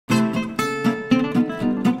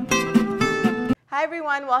Hi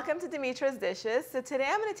everyone, welcome to Dimitra's Dishes. So today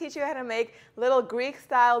I'm going to teach you how to make little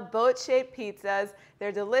Greek-style boat-shaped pizzas.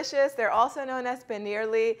 They're delicious. They're also known as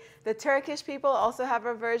Peinirli. The Turkish people also have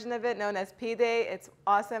a version of it known as pide. It's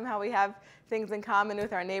awesome how we have things in common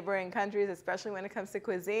with our neighboring countries, especially when it comes to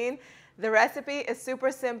cuisine. The recipe is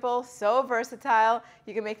super simple, so versatile.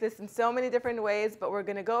 You can make this in so many different ways, but we're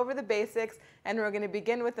going to go over the basics, and we're going to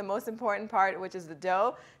begin with the most important part, which is the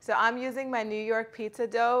dough. So I'm using my New York pizza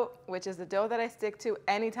dough, which is the dough that I stick to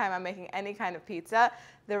anytime I'm making any kind of pizza.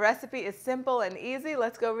 The recipe is simple and easy.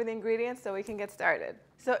 Let's go over the ingredients so we can get started.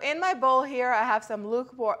 So in my bowl here, I have some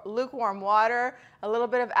lukewarm water, a little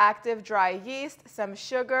bit of active dry yeast, some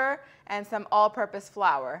sugar, and some all-purpose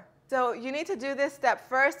flour. So you need to do this step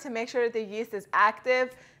first to make sure that the yeast is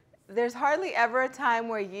active. There's hardly ever a time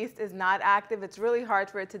where yeast is not active. It's really hard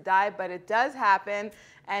for it to die, but it does happen.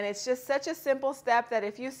 And it's just such a simple step that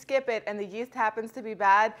if you skip it and the yeast happens to be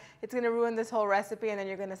bad, it's going to ruin this whole recipe, and then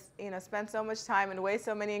you're going to spend so much time and waste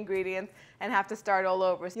so many ingredients and have to start all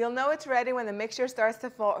over. So you'll know it's ready when the mixture starts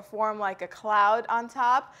to form like a cloud on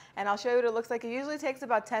top, and I'll show you what it looks like. It usually takes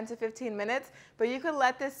about 10 to 15 minutes, but you could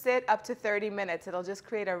let this sit up to 30 minutes. It'll just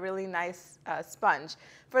create a really nice sponge.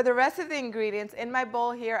 For the rest of the ingredients, in my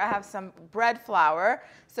bowl here I have some bread flour.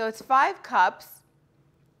 So it's 5 cups.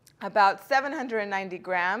 About 790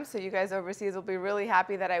 grams, so you guys overseas will be really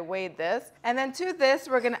happy that I weighed this. And then to this,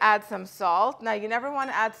 we're going to add some salt. Now, you never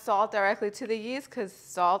want to add salt directly to the yeast because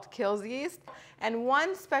salt kills yeast. And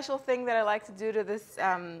one special thing that I like to do to this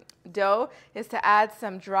dough is to add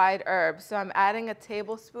some dried herbs. So I'm adding a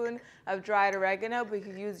tablespoon of dried oregano, but you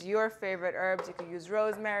can use your favorite herbs. You can use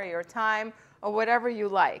rosemary or thyme or whatever you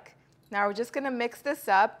like. Now, we're just going to mix this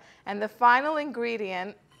up, and the final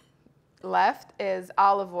ingredient left is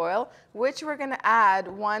olive oil, which we're going to add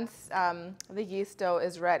once the yeast dough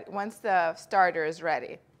is ready, once the starter is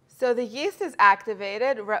ready. So the yeast is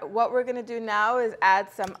activated. What we're going to do now is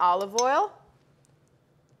add some olive oil,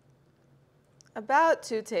 about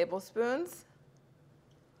 2 tablespoons,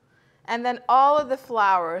 and then all of the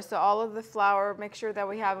flour. So all of the flour mixture that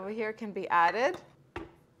we have over here can be added.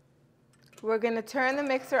 We're going to turn the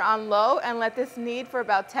mixer on low and let this knead for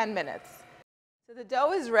about 10 minutes. So the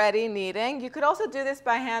dough is ready kneading. You could also do this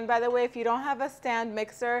by hand, by the way. If you don't have a stand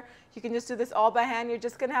mixer, you can just do this all by hand. You're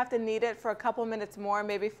just going to have to knead it for a couple minutes more,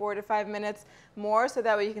 maybe 4 to 5 minutes more, so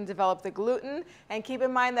that way you can develop the gluten. And keep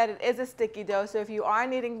in mind that it is a sticky dough, so if you are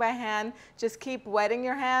kneading by hand, just keep wetting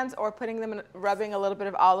your hands or putting them in, rubbing a little bit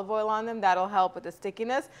of olive oil on them. That'll help with the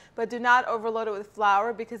stickiness. But do not overload it with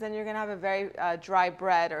flour, because then you're going to have a very dry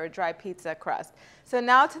bread or a dry pizza crust. So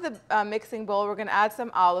now to the mixing bowl, we're going to add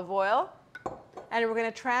some olive oil. And we're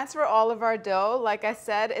going to transfer all of our dough. Like I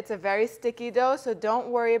said, it's a very sticky dough, so don't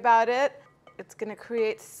worry about it. It's going to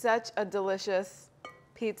create such a delicious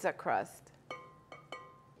pizza crust.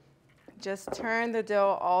 Just turn the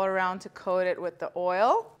dough all around to coat it with the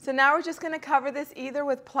oil. So now we're just going to cover this either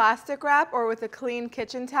with plastic wrap or with a clean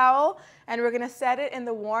kitchen towel. And we're going to set it in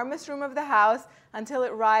the warmest room of the house until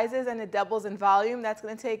it rises and it doubles in volume. That's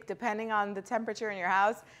going to take, depending on the temperature in your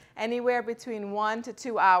house, anywhere between 1 to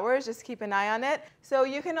 2 hours. Just keep an eye on it. So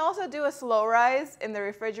you can also do a slow rise in the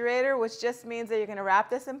refrigerator, which just means that you're going to wrap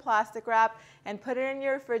this in plastic wrap and put it in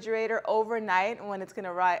your refrigerator overnight when it's going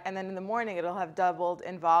to rise, and then in the morning it'll have doubled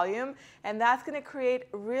in volume, and that's going to create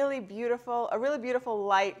a really beautiful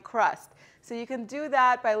light crust. So you can do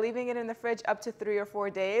that by leaving it in the fridge up to 3 or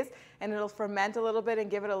 4 days, and it'll ferment a little bit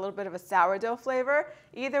and give it a little bit of a sourdough flavor.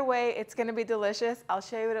 Either way, it's going to be delicious. I'll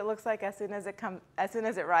show you what it looks like as soon as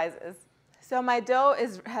it rises. So my dough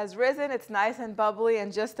has risen. It's nice and bubbly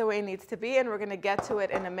and just the way it needs to be, and we're going to get to it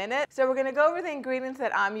in a minute. So we're going to go over the ingredients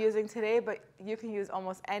that I'm using today, but you can use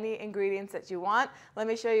almost any ingredients that you want. Let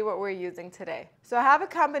me show you what we're using today. So I have a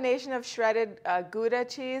combination of shredded gouda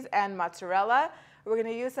cheese and mozzarella. We're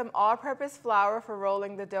going to use some all-purpose flour for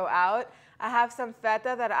rolling the dough out. I have some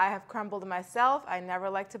feta that I have crumbled myself. I never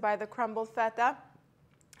like to buy the crumbled feta.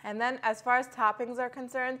 And then as far as toppings are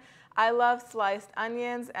concerned, I love sliced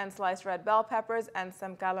onions and sliced red bell peppers and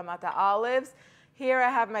some Kalamata olives. Here I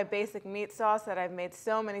have my basic meat sauce that I've made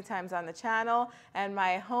so many times on the channel, and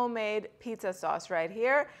my homemade pizza sauce right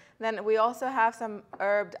here. Then we also have some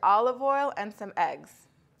herbed olive oil and some eggs.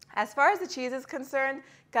 As far as the cheese is concerned,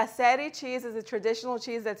 Kasseri cheese is a traditional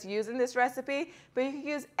cheese that's used in this recipe, but you can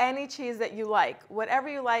use any cheese that you like. Whatever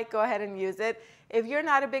you like, go ahead and use it. If you're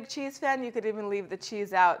not a big cheese fan, you could even leave the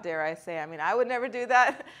cheese out, dare I say. I mean, I would never do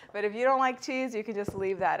that, but if you don't like cheese, you can just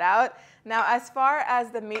leave that out. Now, as far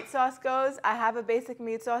as the meat sauce goes, I have a basic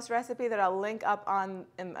meat sauce recipe that I'll link up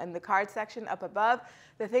in the card section up above.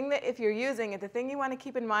 The thing that if you're using it, the thing you want to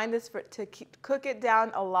keep in mind is to cook it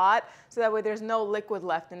down a lot so that way there's no liquid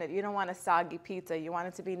left in it. You don't want a soggy pizza. You want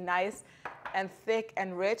it to be nice and thick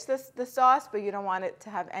and rich, the sauce, but you don't want it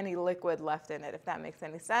to have any liquid left in it, if that makes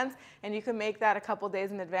any sense. And you can make that a couple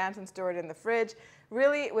days in advance and store it in the fridge.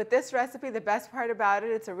 Really, with this recipe, the best part about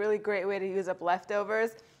it, it's a really great way to use up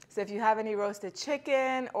leftovers. So if you have any roasted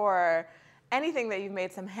chicken or anything that you've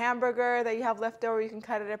made, some hamburger that you have left over, you can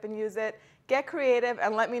cut it up and use it. Get creative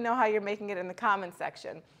and let me know how you're making it in the comments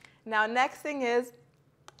section. Now, next thing is,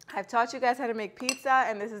 I've taught you guys how to make pizza,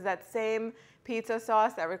 and this is that same pizza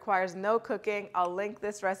sauce that requires no cooking. I'll link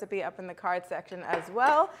this recipe up in the card section as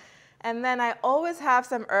well. And then I always have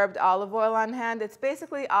some herbed olive oil on hand. It's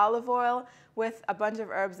basically olive oil with a bunch of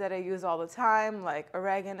herbs that I use all the time, like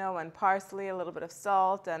oregano and parsley, a little bit of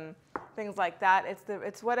salt and things like that.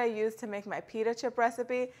 It's what I use to make my pita chip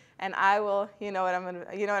recipe, and I will, you know what I'm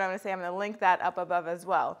gonna say, I'm gonna link that up above as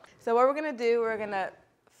well. So what we're gonna do, we're gonna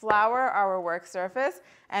flour our work surface,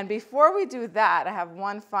 and before we do that, I have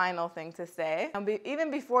one final thing to say.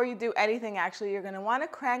 Even before you do anything, actually, you're gonna wanna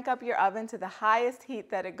crank up your oven to the highest heat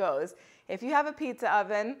that it goes. If you have a pizza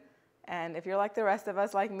oven, and if you're like the rest of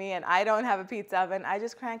us, like me, and I don't have a pizza oven, I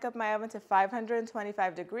just crank up my oven to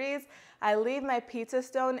 525 degrees. I leave my pizza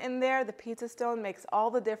stone in there. The pizza stone makes all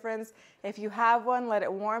the difference. If you have one, let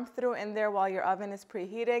it warm through in there while your oven is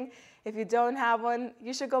preheating. If you don't have one,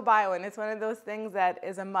 you should go buy one. It's one of those things that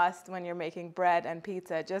is a must when you're making bread and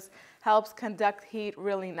pizza. It just helps conduct heat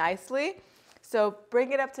really nicely. So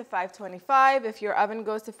bring it up to 525. If your oven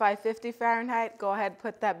goes to 550 Fahrenheit, go ahead,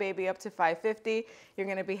 put that baby up to 550. You're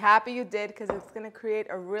gonna be happy you did, because it's gonna create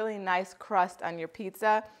a really nice crust on your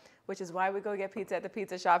pizza, which is why we go get pizza at the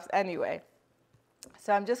pizza shops anyway.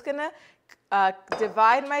 So I'm just gonna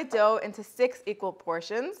divide my dough into 6 equal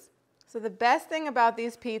portions. So the best thing about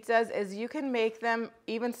these pizzas is you can make them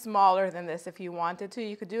even smaller than this if you wanted to.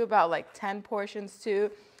 You could do about like 10 portions too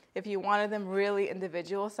if you wanted them really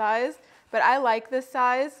individual size. But I like this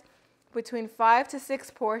size. Between 5 to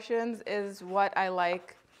 6 portions is what I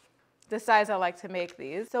like, the size I like to make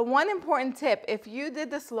these. So one important tip, if you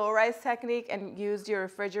did the slow rise technique and used your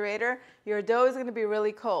refrigerator, your dough is gonna be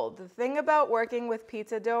really cold. The thing about working with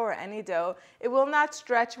pizza dough or any dough, it will not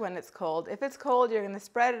stretch when it's cold. If it's cold, you're gonna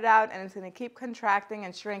spread it out and it's gonna keep contracting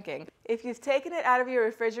and shrinking. If you've taken it out of your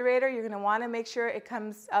refrigerator, you're gonna wanna make sure it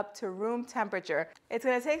comes up to room temperature. It's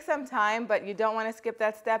gonna take some time, but you don't wanna skip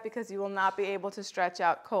that step because you will not be able to stretch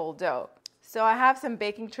out cold dough. So I have some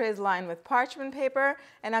baking trays lined with parchment paper,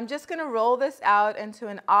 and I'm just gonna roll this out into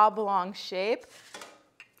an oblong shape,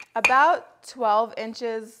 about 12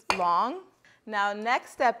 inches long. Now,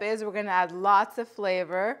 next step is we're gonna add lots of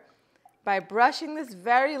flavor by brushing this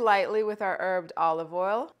very lightly with our herbed olive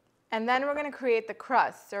oil. And then we're gonna create the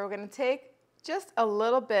crust. So we're gonna take just a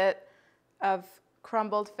little bit of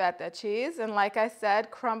crumbled feta cheese. And like I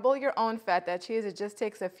said, crumble your own feta cheese. It just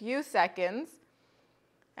takes a few seconds.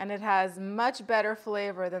 And it has much better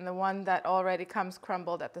flavor than the one that already comes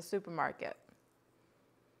crumbled at the supermarket.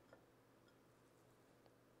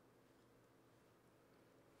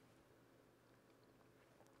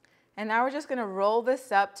 And now we're just going to roll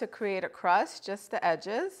this up to create a crust, just the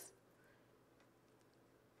edges.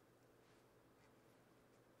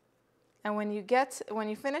 And when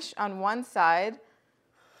you finish on one side,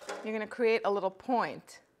 you're going to create a little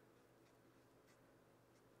point.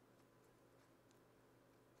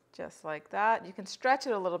 Just like that. You can stretch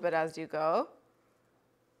it a little bit as you go.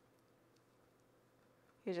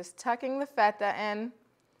 You're just tucking the feta in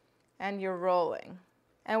and you're rolling.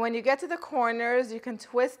 And when you get to the corners, you can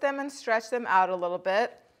twist them and stretch them out a little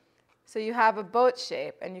bit so you have a boat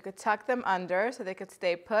shape, and you could tuck them under so they could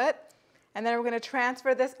stay put. And then we're going to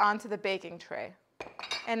transfer this onto the baking tray.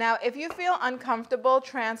 And now if you feel uncomfortable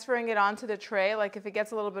transferring it onto the tray, like if it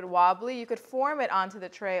gets a little bit wobbly, you could form it onto the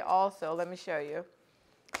tray also. Let me show you.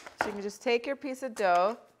 So you can just take your piece of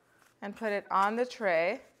dough and put it on the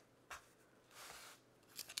tray.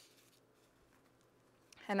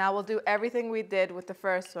 And now we'll do everything we did with the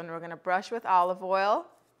first one. We're going to brush with olive oil,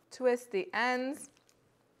 twist the ends,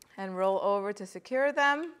 and roll over to secure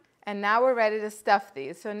them. And now we're ready to stuff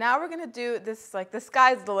these. So now we're going to do this, like the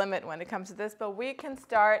sky's the limit when it comes to this, but we can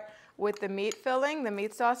start with the meat filling, the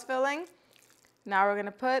meat sauce filling. Now we're going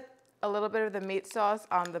to put a little bit of the meat sauce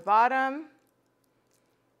on the bottom.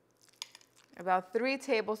 About 3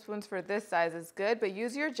 tablespoons for this size is good, but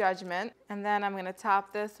use your judgment. And then I'm going to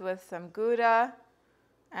top this with some gouda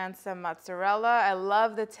and some mozzarella. I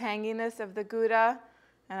love the tanginess of the gouda,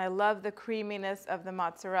 and I love the creaminess of the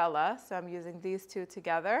mozzarella. So I'm using these two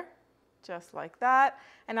together, just like that.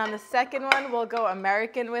 And on the second one, we'll go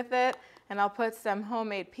American with it, and I'll put some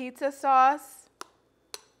homemade pizza sauce.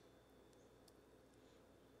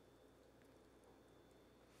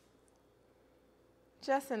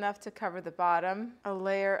 Just enough to cover the bottom. A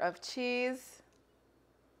layer of cheese.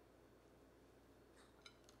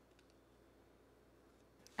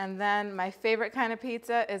 And then my favorite kind of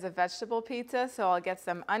pizza is a vegetable pizza, so I'll get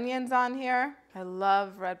some onions on here. I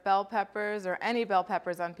love red bell peppers, or any bell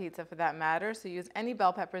peppers on pizza for that matter, so use any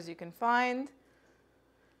bell peppers you can find.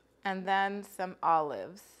 And then some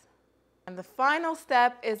olives. And the final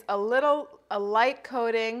step is a light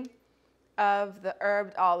coating of the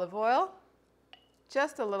herbed olive oil.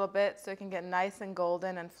 Just a little bit so it can get nice and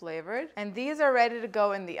golden and flavored. And these are ready to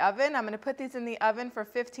go in the oven. I'm going to put these in the oven for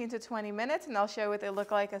 15 to 20 minutes, and I'll show you what they look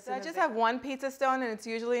like as soon as I just have one pizza stone, and it's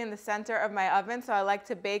usually in the center of my oven, so I like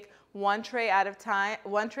to bake one tray at a time,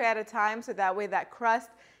 so that way that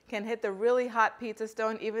crust can hit the really hot pizza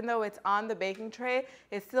stone. Even though it's on the baking tray,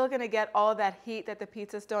 it's still going to get all that heat that the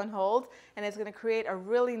pizza stone holds, and it's going to create a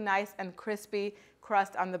really nice and crispy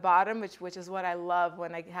crust on the bottom, which is what I love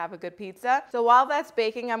when I have a good pizza. So while that's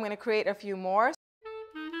baking, I'm going to create a few more.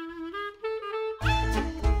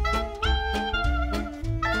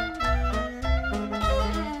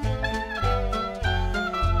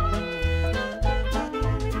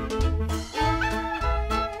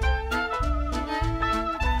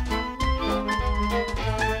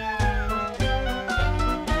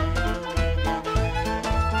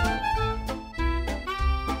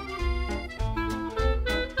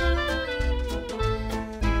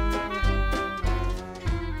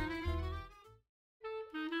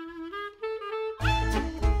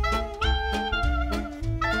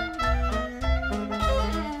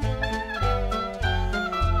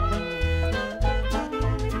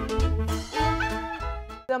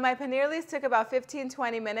 So my Peinirlis took about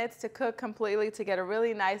 15-20 minutes to cook completely to get a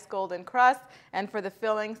really nice golden crust, and for the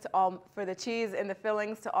cheese and the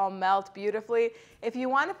fillings to all melt beautifully. If you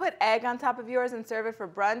want to put egg on top of yours and serve it for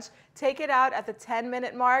brunch, take it out at the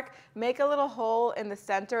 10-minute mark, make a little hole in the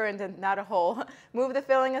center, and not a hole, move the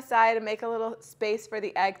filling aside and make a little space for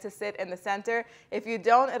the egg to sit in the center. If you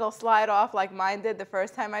don't, it'll slide off like mine did the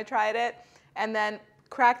first time I tried it. And then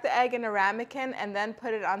crack the egg in a ramekin and then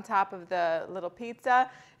put it on top of the little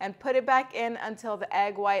pizza and put it back in until the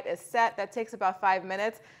egg white is set. That takes about 5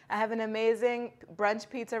 minutes. I have an amazing brunch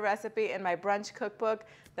pizza recipe in my brunch cookbook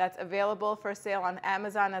that's available for sale on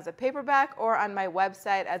Amazon as a paperback or on my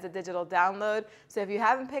website as a digital download. So if you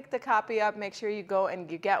haven't picked a copy up, make sure you go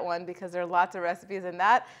and you get one, because there are lots of recipes in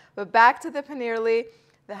that. But back to the Peinirli.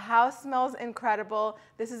 The house smells incredible.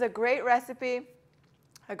 This is a great recipe.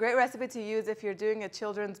 A great recipe to use if you're doing a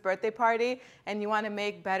children's birthday party and you want to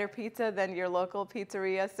make better pizza than your local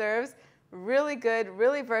pizzeria serves. Really good,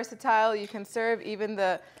 really versatile. You can make even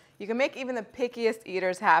the pickiest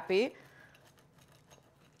eaters happy.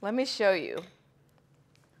 Let me show you.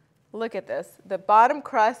 Look at this. The bottom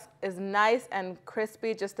crust is nice and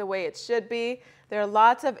crispy, just the way it should be. There are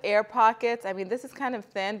lots of air pockets. I mean, this is kind of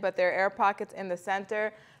thin, but there are air pockets in the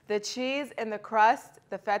center. The cheese in the crust,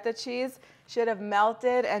 the feta cheese, should have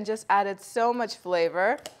melted and just added so much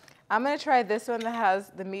flavor. I'm going to try this one that has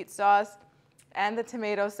the meat sauce and the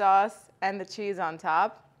tomato sauce and the cheese on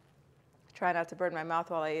top. Try not to burn my mouth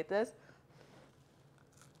while I eat this.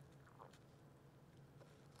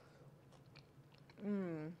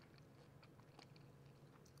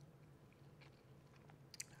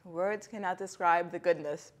 Words cannot describe the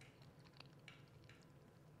goodness.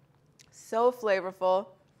 So flavorful.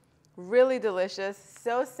 Really delicious,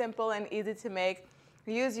 so simple and easy to make.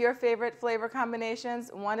 Use your favorite flavor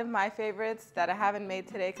combinations. One of my favorites that I haven't made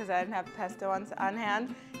today because I didn't have pesto on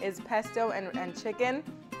hand is pesto and chicken.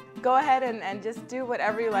 Go ahead and just do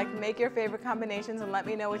whatever you like. Make your favorite combinations and let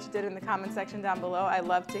me know what you did in the comment section down below. I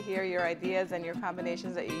love to hear your ideas and your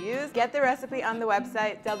combinations that you use. Get the recipe on the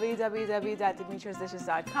website,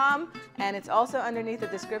 www.dimitrasdishes.com, and it's also underneath the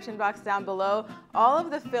description box down below. All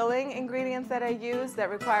of the filling ingredients that I use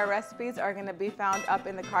that require recipes are going to be found up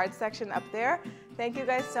in the card section up there. Thank you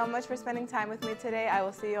guys so much for spending time with me today. I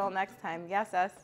will see you all next time. Yes, us.